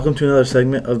Welcome to another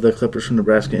segment of the Clippers from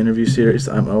Nebraska interview series.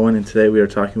 I'm Owen, and today we are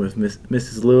talking with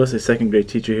Mrs. Lewis, a second grade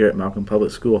teacher here at Malcolm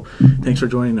Public School. Thanks for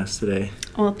joining us today.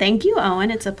 Well, thank you, Owen.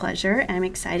 It's a pleasure. I'm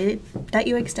excited that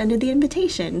you extended the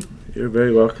invitation. You're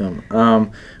very welcome.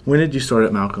 When did you start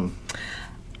at Malcolm?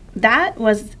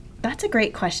 That's a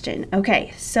great question.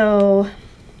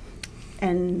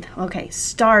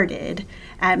 Started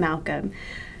at Malcolm.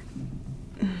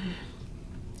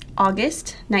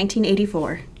 August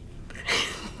 1984.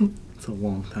 It's a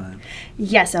long time.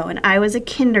 Yes, Owen. I was a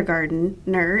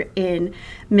kindergartner in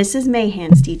Mrs.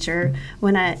 Mahan's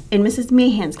Mrs.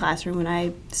 Mahan's classroom when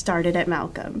I started at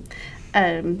Malcolm.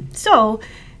 So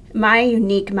my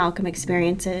unique Malcolm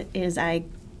experience is I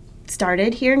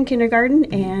started here in kindergarten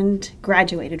and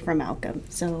graduated from Malcolm.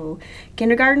 So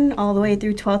kindergarten all the way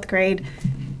through 12th grade,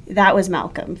 that was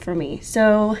Malcolm for me.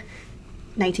 So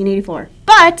 1984.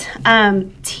 But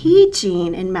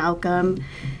teaching in Malcolm,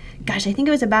 I think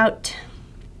it was about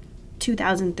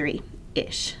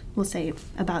 2003-ish. We'll say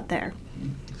about there.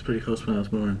 It's pretty close when I was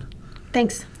born.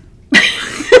 Thanks.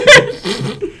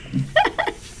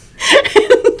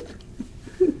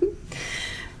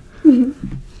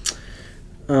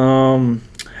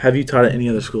 Have you taught at any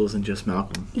other schools than just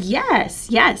Malcolm? Yes.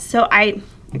 So I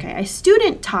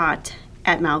student taught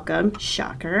at Malcolm,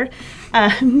 shocker,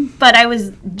 but I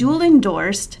was dual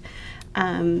endorsed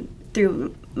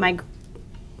through my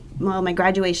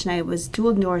graduation. I was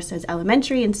dual endorsed as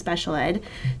elementary and special ed,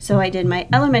 so I did my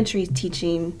elementary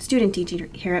student teaching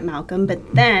here at Malcolm,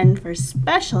 but then for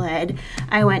special ed,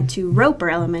 I went to Roper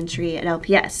Elementary at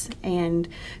LPS and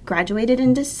graduated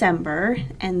in December,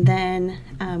 and then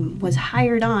was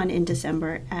hired on in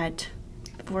December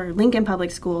for Lincoln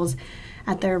Public Schools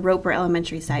at their Roper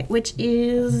Elementary site, which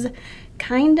is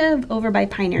kind of over by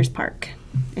Pioneers Park.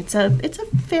 It's a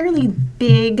fairly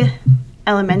big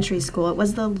elementary school. It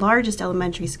was the largest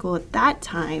elementary school at that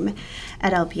time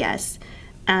at LPS.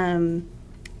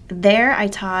 There I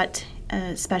taught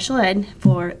special ed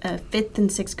for a 5th and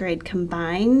 6th grade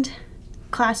combined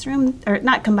classroom, or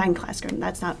not combined classroom,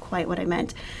 that's not quite what I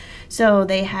meant. So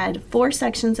they had 4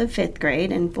 sections of 5th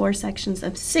grade and 4 sections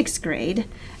of 6th grade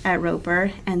at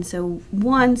Roper, and so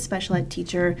one special ed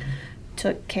teacher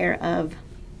took care of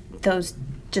those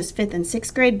just 5th and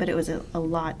 6th grade, but it was a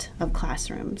lot of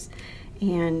classrooms.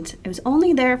 And I was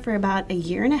only there for about a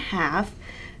year and a half,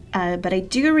 but I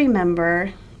do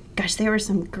remember, there were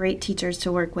some great teachers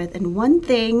to work with. And one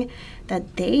thing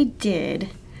that they did,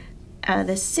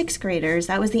 the 6th graders,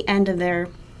 that was the end of their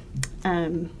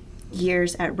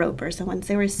years at Roper. So once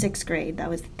they were 6th grade,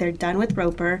 they're done with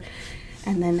Roper,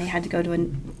 and then they had to go to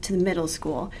the middle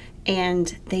school.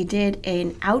 And they did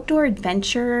an outdoor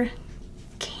adventure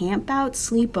camp out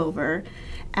sleepover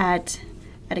at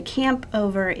a camp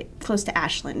over close to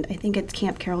Ashland. I think it's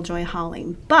Camp Carol Joy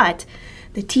Holling. But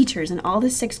the teachers and all the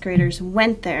 6th graders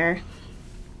went there,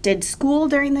 did school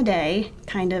during the day,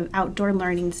 kind of outdoor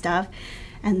learning stuff,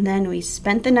 and then we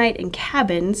spent the night in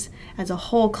cabins as a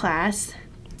whole class,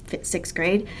 6th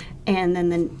grade, and then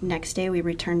the next day we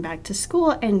returned back to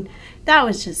school, and that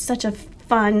was just such a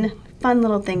fun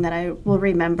little thing that I will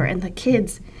remember. And the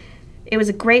kids, it was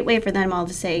a great way for them all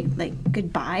to say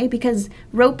goodbye, because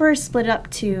Roper split up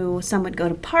to some would go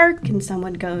to Park and some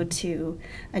would go to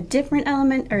a different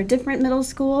different middle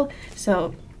school.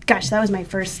 So that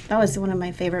was one of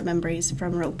my favorite memories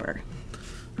from Roper.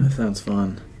 That sounds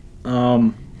fun.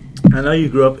 I know you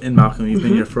grew up in Malcolm. You've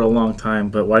been here for a long time,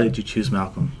 but why did you choose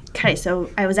Malcolm? Okay, so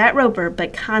I was at Roper,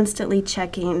 but constantly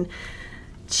checking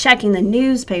the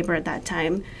newspaper at that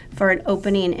time for an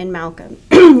opening in Malcolm.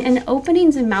 And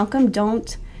openings in Malcolm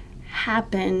don't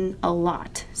happen a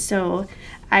lot. So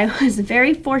I was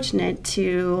very fortunate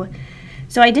so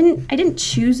I didn't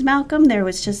choose Malcolm. There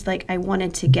was just I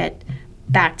wanted to get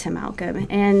back to Malcolm.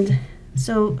 And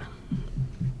so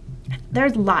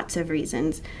there's lots of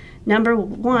reasons. Number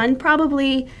one,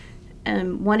 probably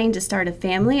wanting to start a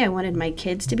family. I wanted my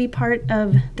kids to be part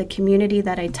of the community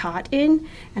that I taught in,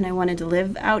 and I wanted to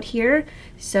live out here.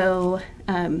 So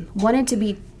wanted to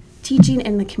be teaching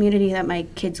in the community that my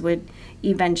kids would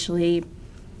eventually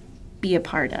be a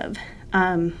part of.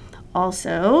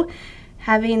 Also,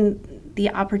 having the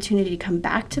opportunity to come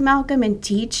back to Malcolm and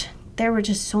teach, there were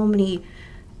just so many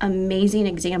amazing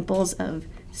examples of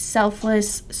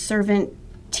selfless servant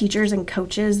teachers and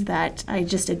coaches that I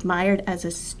just admired as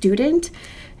a student,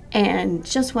 and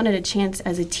just wanted a chance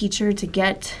as a teacher to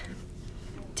get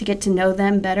to know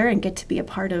them better and get to be a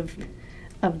part of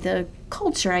the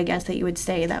culture, I guess that you would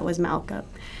say, that was Malcolm.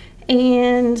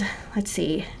 And let's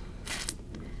see,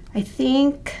 I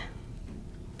think,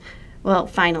 well,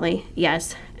 finally,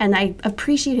 yes, and I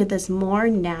appreciated this more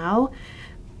now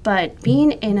But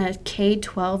being in a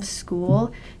K-12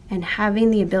 school and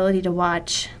having the ability to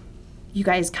watch you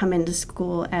guys come into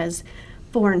school as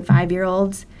 4 and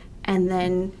 5-year-olds and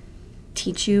then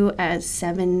teach you as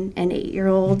 7 and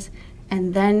 8-year-olds,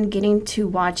 and then getting to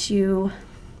watch you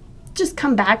just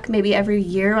come back maybe every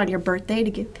year on your birthday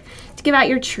to give out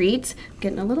your treats. I'm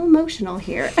getting a little emotional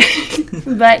here.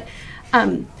 But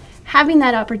having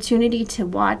that opportunity to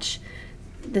watch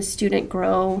the student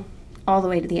grow all the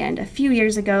way to the end.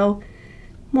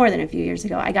 More than a few years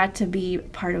ago, I got to be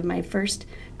part of my first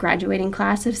graduating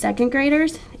class of 2nd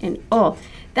graders. And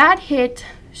that hit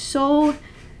so,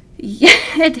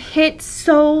 it hit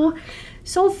so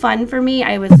fun for me.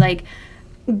 I was like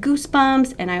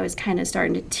goosebumps, and I was kind of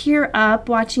starting to tear up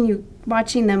watching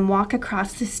them walk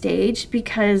across the stage,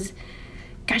 because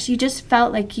gosh, you just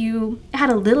felt like you had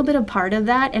a little bit of part of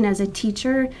that. And as a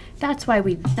teacher, that's why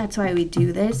we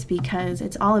do this, because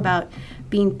it's all about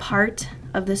being part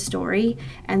of the story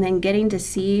and then getting to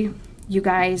see you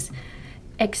guys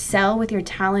excel with your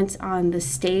talents on the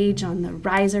stage, on the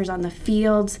risers, on the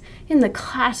fields, in the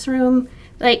classroom.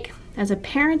 Like, as a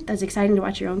parent, that's exciting to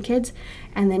watch your own kids,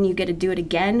 and then you get to do it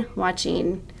again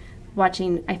watching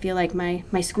I feel like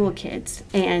my school kids.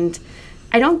 And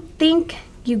I don't think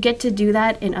you get to do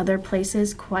that in other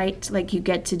places quite like you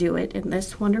get to do it in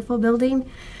this wonderful building.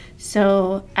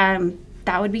 So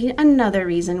that would be another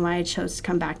reason why I chose to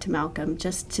come back to Malcolm,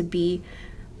 just to be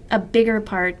a bigger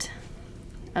part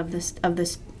of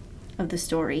the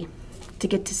story, to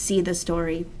get to see the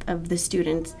story of the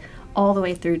students all the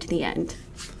way through to the end.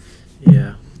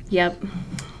 Yeah. Yep.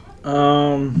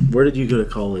 Where did you go to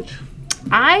college?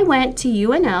 I went to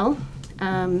UNL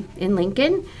in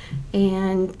Lincoln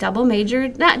and that's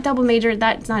not a double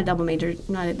major,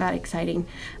 not that exciting.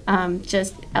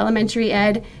 Just elementary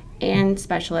ed and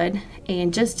special ed,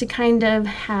 and just to kind of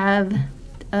have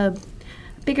a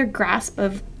bigger grasp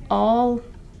of all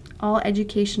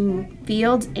education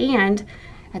fields. And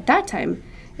at that time,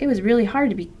 it was really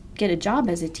hard to get a job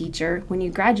as a teacher. When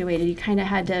you graduated, you kind of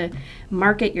had to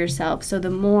market yourself. So the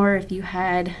more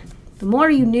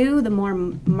you knew, the more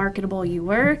marketable you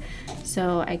were.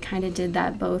 So I kind of did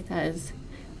that both as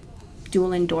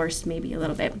dual endorsed, maybe a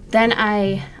little bit. Then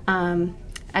I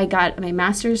got my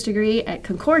master's degree at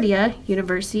Concordia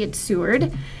University at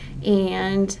Seward,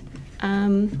 and a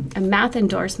math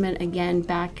endorsement again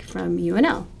back from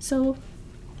UNL. So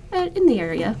in the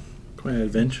area. Quite an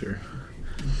adventure.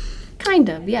 Kind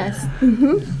of, yes.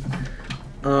 Do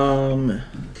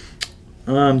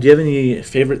you have any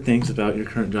favorite things about your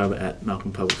current job at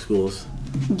Malcolm Public Schools?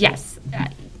 Yes.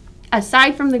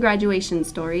 Aside from the graduation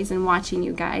stories and watching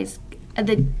you guys,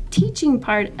 the teaching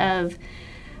part of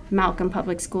Malcolm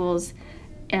Public Schools,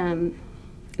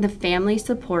 the family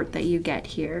support that you get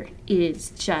here is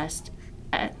just,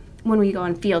 when we go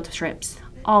on field trips,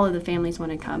 all of the families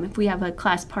want to come. If we have a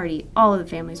class party, all of the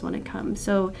families want to come.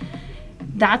 So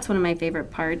that's one of my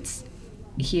favorite parts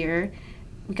here.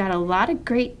 We got a lot of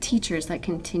great teachers that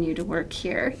continue to work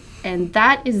here, and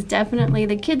that is definitely,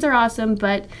 the kids are awesome,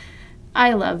 but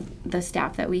I love the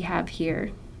staff that we have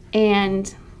here.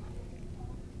 And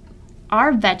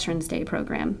our Veterans Day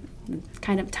program, it's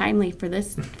kind of timely for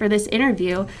this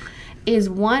interview, is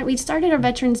one, we started our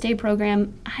Veterans Day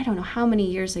program, I don't know how many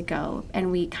years ago,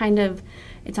 and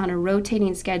it's on a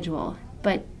rotating schedule,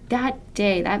 but that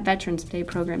day, that Veterans Day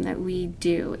program that we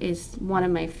do is one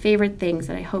of my favorite things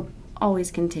that I hope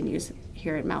always continues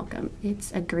here at Malcolm.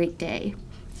 It's a great day.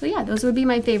 So yeah, those would be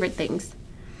my favorite things.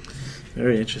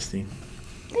 Very interesting.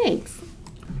 Thanks.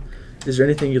 Is there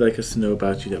anything you'd like us to know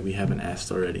about you that we haven't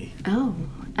asked already? Oh,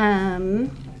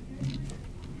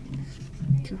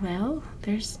 well,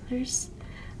 there's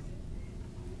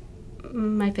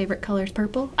my favorite color is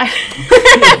purple.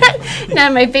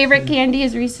 No, my favorite candy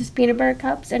is Reese's Peanut Butter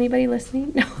Cups. Anybody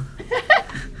listening? No.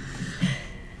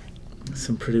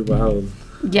 Some pretty wild.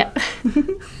 Yep.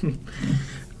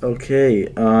 Okay.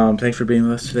 Thanks for being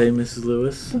with us today, Mrs.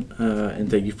 Lewis. And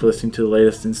thank you for listening to the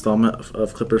latest installment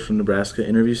of Clippers from Nebraska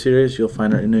interview series. You'll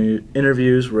find our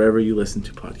interviews wherever you listen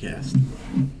to podcasts.